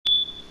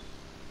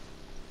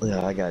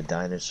Yeah, I got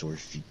dinosaur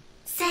feet.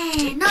 せ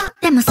ーの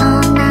でもそ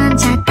んなん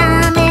じゃ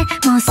ダメ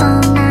もうそ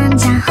んなん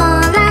じゃほ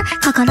ら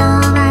心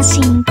は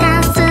進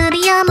化する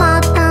よも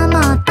っとも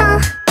っと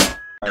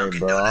Alright,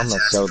 bro, I'm gonna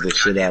sell the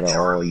shit out of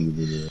all you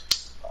today.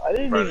 I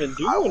didn't even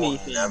do I will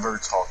anything. never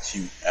talk to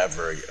you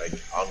ever, like,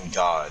 on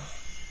God.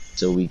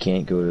 So we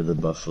can't go to the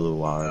Buffalo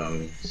Wild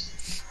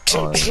Wings.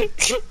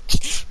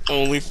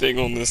 Only thing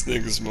on this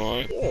nigga's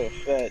mind. You're a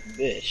fat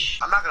bitch.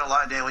 I'm not gonna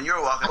lie, Dan. When you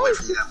were walking away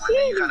from me that one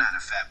day, you kind of had a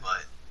fat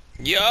butt.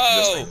 Yo!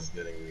 This thing's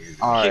getting weird.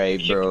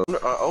 Alright, bro.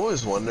 I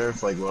always wonder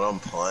if, like, when I'm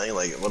playing,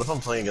 like, what if I'm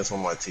playing against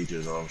one of my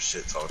teachers and I'm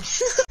shit talking?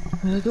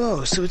 Like,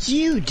 oh, so it's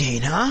you,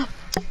 Dane, huh?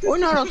 We're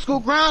not on school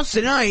grounds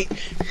tonight.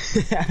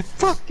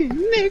 Fucking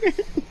nigga.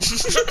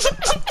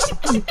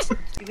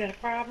 You got a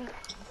problem?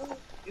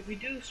 If you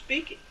do,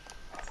 speak it.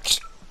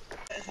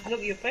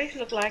 Look, your face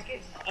look like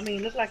it. I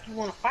mean, look like you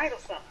want to fight or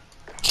something.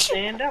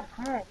 Stand up,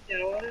 come on. You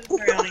got all this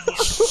brown in here.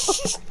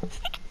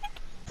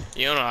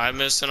 You know what I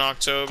missed in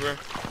October?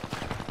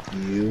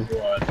 You?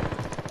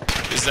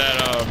 Is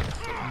that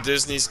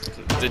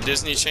the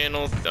Disney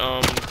Channel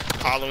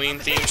Halloween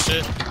theme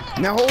shit?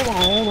 Now hold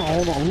on.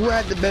 Who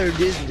had the better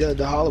Disney,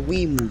 the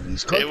Halloween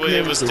movies?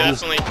 It was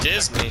definitely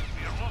Disney.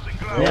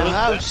 Yeah,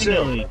 how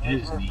so?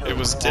 It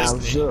was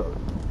Disney.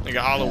 Like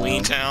a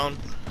Halloween Town.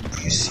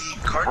 You see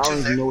I don't Cartoon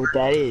even know what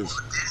that is.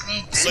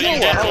 So you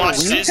didn't watch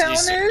Disney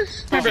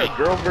Remember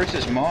Girl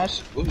vs.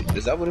 Moss?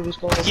 Is that what it was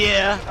called?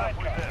 Yeah.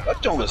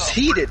 That joint was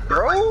heated,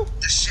 bro.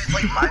 The shit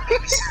like My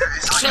Babysitter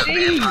is like a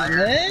Jeez, vampire.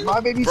 man. My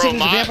Bro,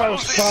 Babysitter's Vampire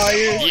was fire.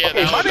 Yeah,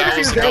 Okay, My that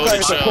was Babysitter's a Vampire goated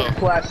is a cult show.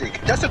 classic.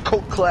 That's a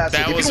cult classic.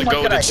 That If was you a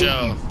don't like that, I goated hate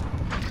show. you.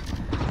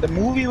 The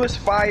movie was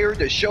fire.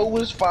 The show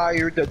was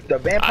fire. The I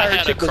vampire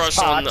had a chick was crush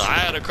hot. on the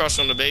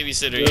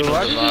babysitter. Yo, You know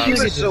why the did He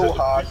vibes. was so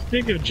hot.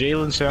 This nigga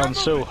Jalen sounds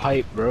so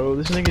hype, bro.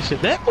 This nigga said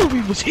that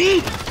movie was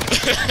heat.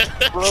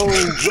 Bro,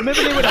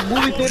 remember they were in the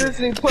movie theaters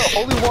and they put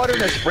holy water in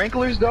the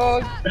sprinklers,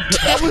 dog?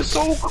 That was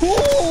so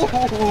cool.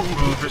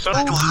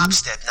 Like a hop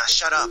step, now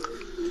shut up.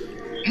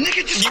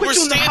 Nigga, just You quit were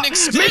doing the standing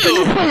hop-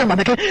 still. Fire, my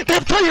nigga.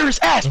 That fire is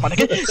ass, my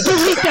nigga.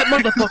 Delete that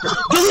motherfucker.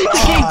 Delete the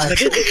game,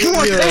 nigga. You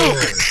want that?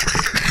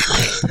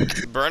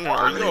 Brennan,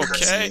 are you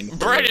okay?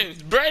 Brennan!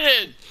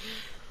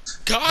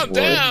 Calm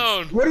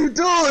down! What are you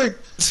doing?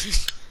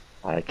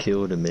 I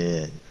killed a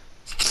man.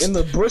 In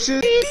the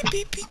bushes?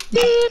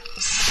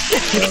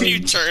 You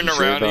turn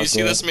around and you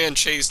see this man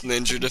chase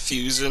Ninja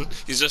Diffusion.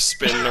 He's just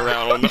spinning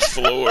around on the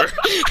floor.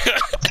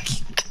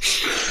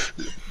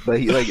 But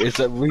he, like, it's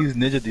like when he's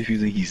ninja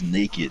diffusing, he's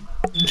naked.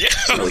 Yeah.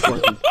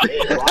 What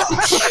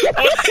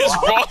is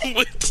wrong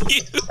with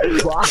you?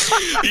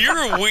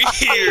 You're weird.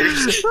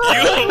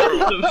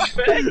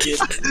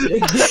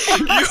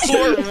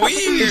 You're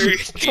weird.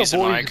 He's in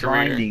my career.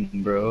 Grinding,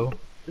 bro.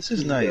 This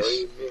is nice.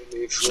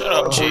 Shut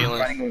up, Jalen.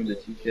 Grinding over the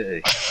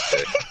 2K.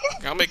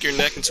 I'll make your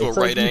neck into a It's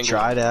right like you angle.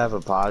 try to have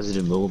a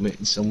positive moment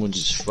and someone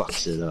just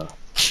fucks it up.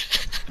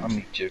 I'm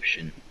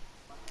Egyptian.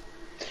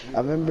 I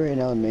remember in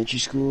elementary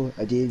school,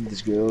 I dated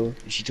this girl,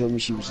 and she told me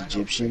she was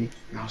Egyptian,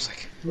 and I was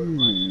like,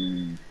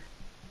 I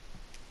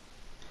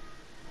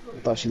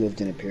thought she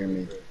lived in a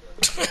pyramid.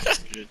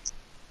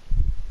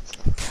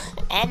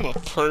 I'm a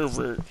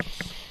pervert.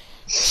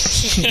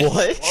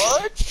 What?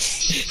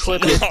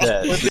 Look at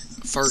that.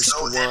 First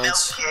So once.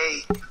 MLK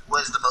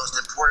was the most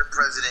important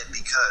president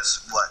because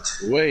what?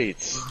 Wait.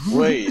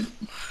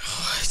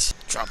 What?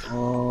 Drop it.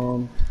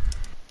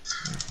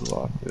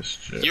 Lock this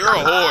shit. You're a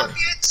whore.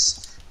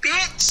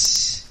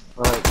 Bitch!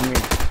 Alright, come here.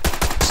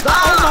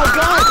 Stop! Oh my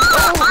god!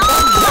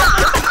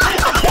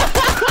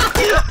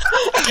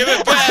 Give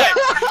it back.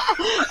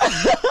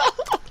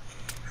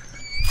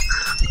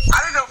 I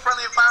didn't know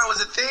friendly fire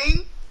was a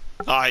thing.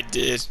 I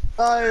did.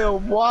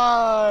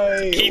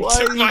 Why? He Why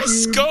took my did you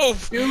scope.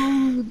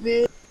 do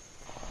this?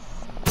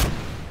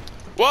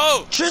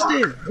 Whoa.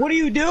 Tristan, what are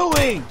you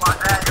doing? My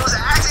bad. It was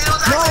an accident. It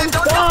was an No,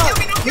 accident.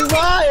 stop! You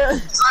liar!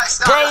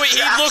 Stop. Bro, It was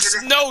he an looks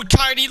accident. no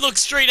tired. He looked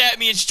straight at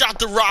me and shot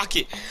the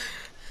rocket.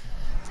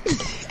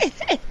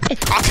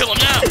 I'll kill him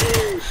now.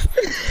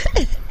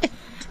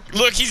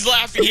 Look, he's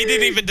laughing. He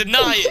didn't even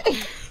deny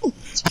it.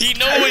 He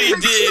know what he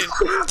did.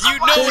 You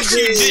know what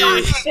you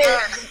did.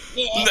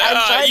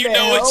 Nah, you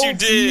know what you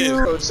did.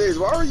 Bro, Chase,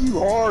 why are you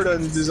hard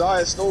on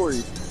Desire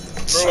Story?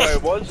 Bro, I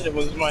wasn't. It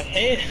was my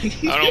hand.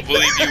 I don't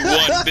believe you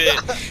one bit.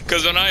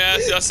 Cause when I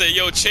asked you, I said,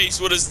 "Yo, Chase,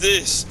 what is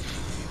this?"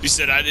 You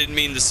said I didn't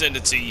mean to send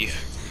it to you.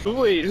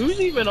 Wait, who's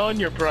even on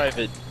your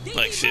private?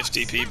 Like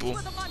 50 people.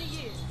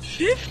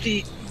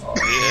 50?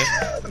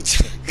 Yeah.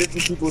 50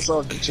 people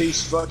saw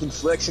Chase fucking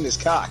flexing his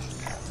cock.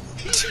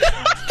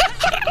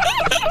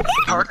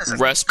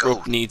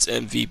 Westbrook needs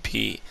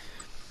MVP.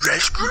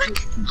 Westbrook?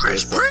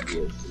 Westbrook?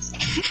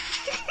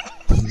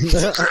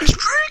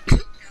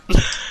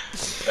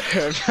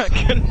 I'm not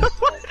gonna.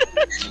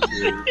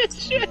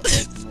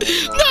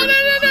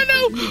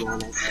 No.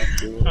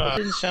 That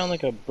didn't sound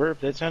like a burp.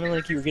 That sounded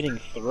like you were getting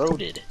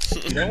throated.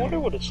 I wonder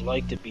what it's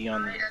like to be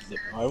on.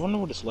 I wonder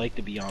what it's like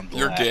to be on black.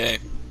 You're gay.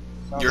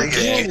 You're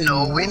gay.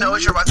 We know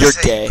what you're about to You're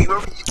say. gay.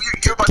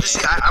 You're about to say,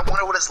 I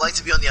wonder what it's like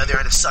to be on the other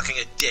end of sucking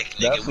a dick,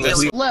 nigga.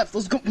 We left.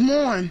 Let's go. Come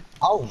on.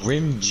 I'll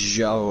rim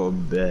Joe,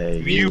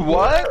 baby. You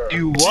what?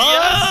 You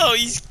what? Yo,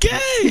 he's gay.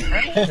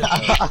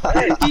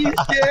 He's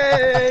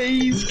gay.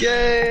 He's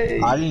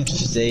gay. I didn't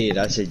say it.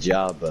 I said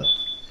Jabba.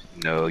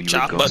 No, you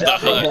Jabba were the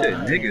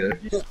going.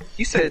 Hutt.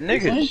 You said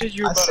nigga. You said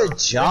nigga. I said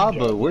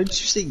Jabba. Where'd you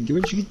say?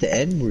 Where'd you get the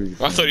N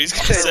word? I thought he was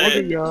gonna say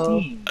it.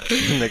 yo.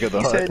 Nigga the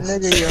He said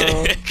nigga,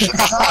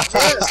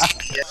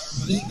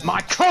 yo. Eat my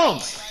cum.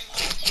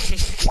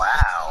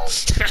 Wow.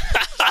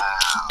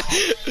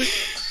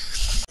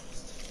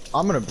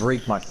 I'm gonna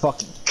break my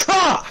fucking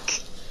cock.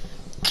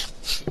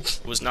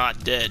 Was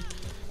not dead.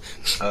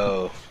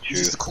 Oh, He's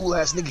just a cool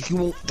ass nigga. He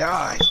won't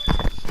die.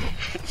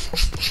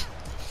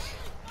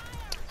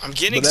 I'm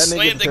getting But that nigga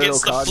slammed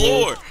against the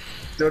Hokage-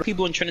 floor.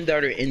 people in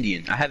Trinidad are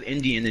Indian. I have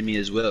Indian in me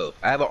as well.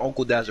 I have an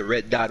uncle that has a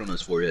red dot on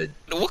his forehead.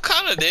 What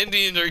kind of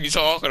Indians are you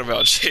talking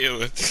about,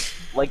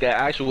 Jalen? Like an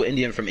actual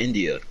Indian from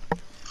India.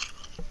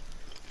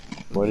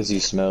 What does he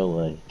smell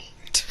like?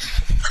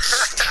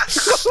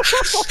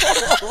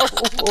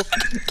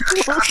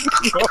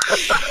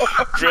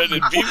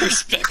 Brendan, be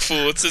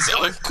respectful. It's his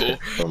uncle.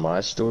 For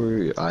my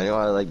story, I know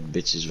I like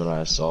bitches when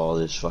I saw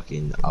this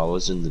fucking. I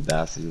was in the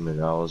bathroom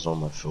and I was on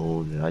my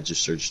phone and I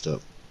just searched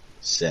up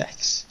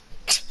sex.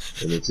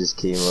 And it just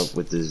came up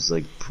with this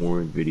like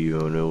porn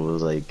video and it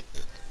was like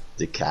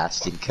the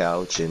casting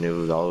couch and it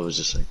was all was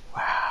just like,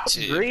 wow.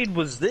 What grade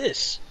was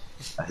this?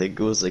 I think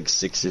it was like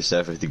 6th or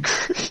 7th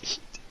grade.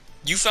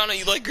 You found out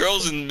you like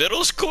girls in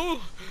middle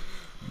school?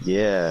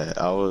 Yeah,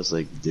 I was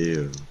like,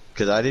 dude.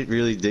 Because I didn't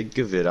really think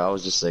of it. I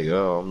was just like,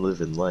 oh, I'm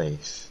living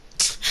life.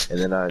 And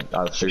then I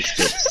searched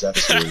up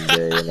sex one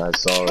day and I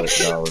saw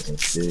it and I was like,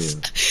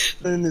 dude.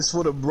 And it's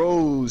for the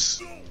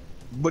bros.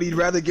 But he'd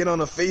rather get on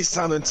a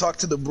FaceTime and talk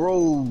to the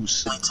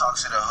bros. He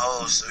talks to the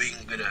host so he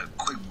can get a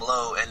quick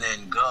blow and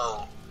then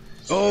go.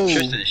 Oh.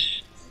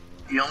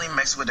 He only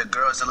mess with the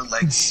girls that look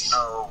like,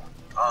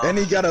 And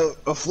he got a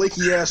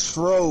flaky ass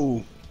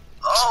fro.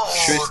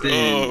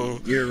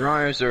 Tristan, your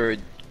rhymes are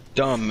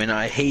dumb and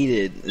I hate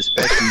it,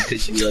 especially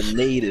because you're a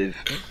native.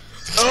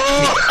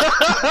 Oh!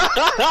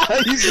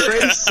 He's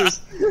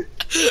racist.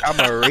 I'm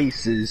a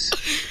racist.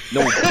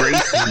 No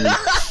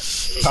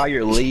braces. Tie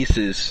your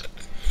laces.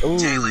 Ooh,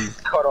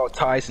 cut all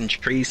ties and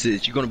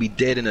traces. You're gonna be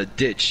dead in a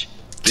ditch,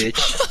 bitch.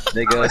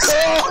 Nigga.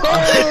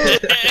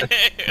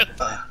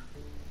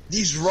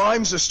 These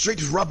rhymes are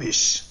straight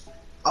rubbish.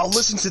 I'll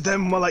listen to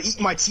them while I eat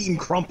my tea and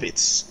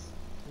crumpets.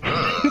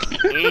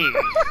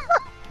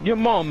 Your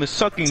mom is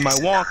sucking my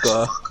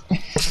Wonka.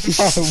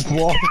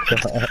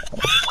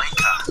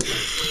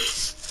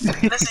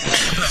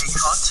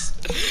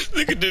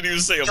 Nigga didn't even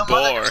say a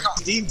bar.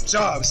 Steve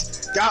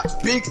Jobs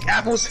got big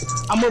apples.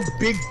 I'm a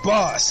big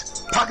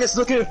boss. Pockets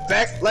looking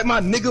fat like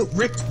my nigga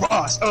Rick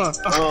Ross.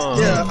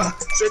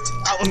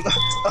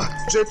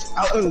 Dripped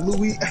out in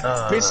Louis.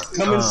 Bitch,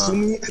 come and sue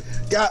me.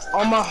 Got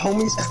all my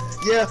homies.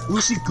 Yeah,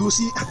 Lucy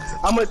Goosey.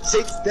 I'ma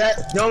take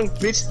that young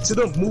bitch to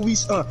the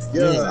movies.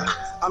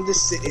 I'm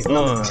just sitting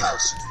on the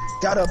couch.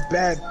 Got a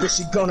bad bitch,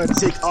 she gonna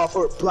take off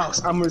her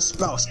blouse. I'm her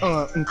spouse.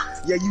 Yeah,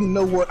 you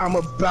know what I'm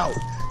about.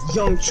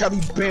 Young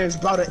Chubby Band's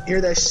about to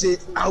air that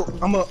shit out.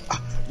 I'm a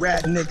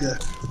rad nigga.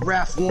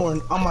 Ralph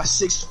Lauren on my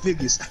 6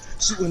 figures.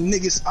 Shooting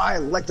niggas, I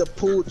like to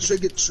pull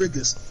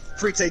triggers.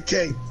 Freak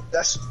AK,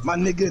 that's my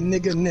nigga.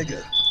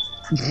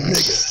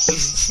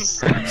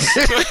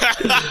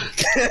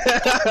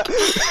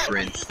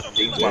 Friend.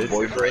 James, my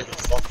boyfriend.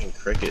 Fucking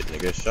cricket,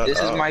 nigga. Shut This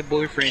up. is my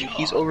boyfriend.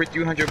 He's over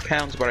 300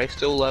 pounds, but I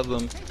still love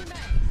him.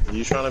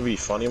 You trying to be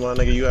funny, my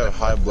nigga? You have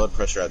high blood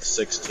pressure at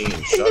 16.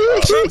 Shut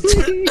up.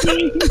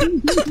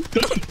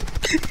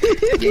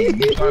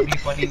 You trying to be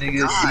funny,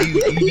 nigga?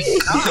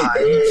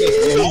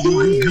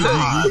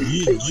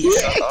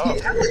 Shut up.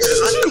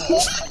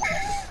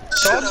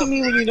 Talk to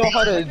me when you know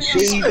how to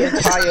shave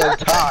and tie a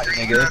tie,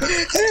 nigga.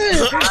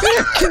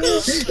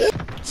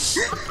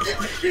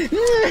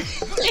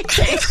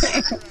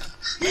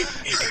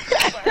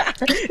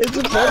 It's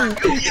funny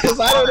because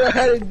I don't know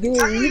how to do it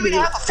either.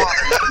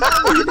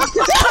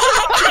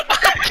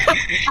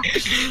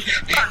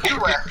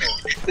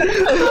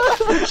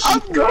 I'm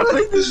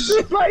going to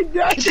shit my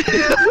dad.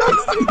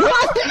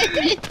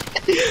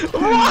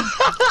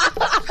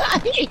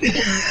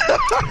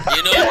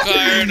 You know,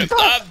 Kyron,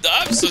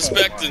 I'm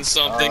suspecting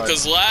something,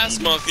 because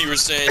last month you were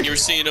saying you were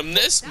seeing him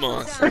this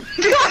month.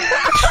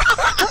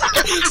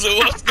 So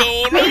what's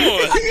going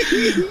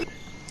on?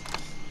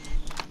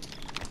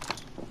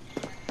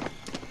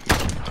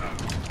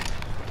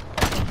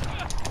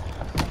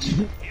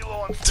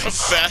 The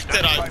fact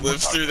that I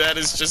lived through that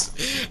is just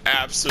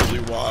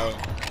absolutely wild.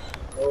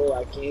 Oh,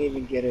 I can't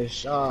even get a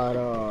shot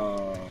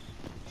off.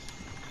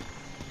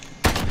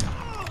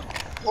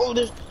 Oh,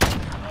 this.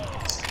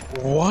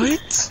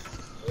 What?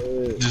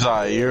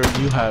 Josiah,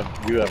 you have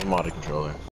a modded controller.